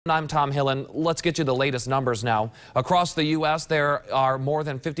I'm Tom Hillen. Let's get you the latest numbers now. Across the U.S., there are more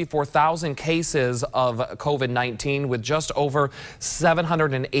than 54,000 cases of COVID-19 with just over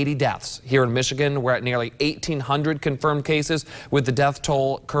 780 deaths. Here in Michigan, we're at nearly 1,800 confirmed cases with the death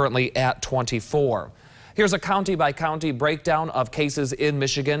toll currently at 24. Here's a county-by-county breakdown of cases in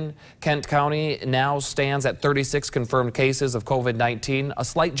Michigan. Kent County now stands at 36 confirmed cases of COVID-19, a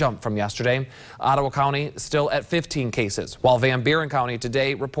slight jump from yesterday. Ottawa County still at 15 cases, while Buren County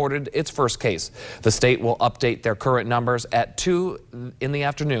today reported its first case. The state will update their current numbers at 2 in the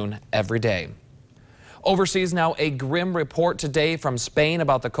afternoon every day. Overseas now, a grim report today from Spain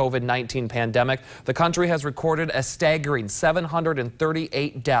about the COVID-19 pandemic. The country has recorded a staggering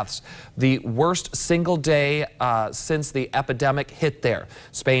 738 deaths, the worst single day since the epidemic hit there.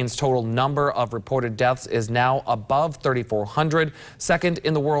 Spain's total number of reported deaths is now above 3,400, second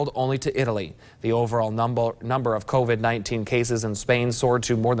in the world only to Italy. The overall number of COVID-19 cases in Spain soared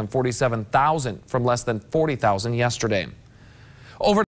to more than 47,000 from less than 40,000 yesterday. Over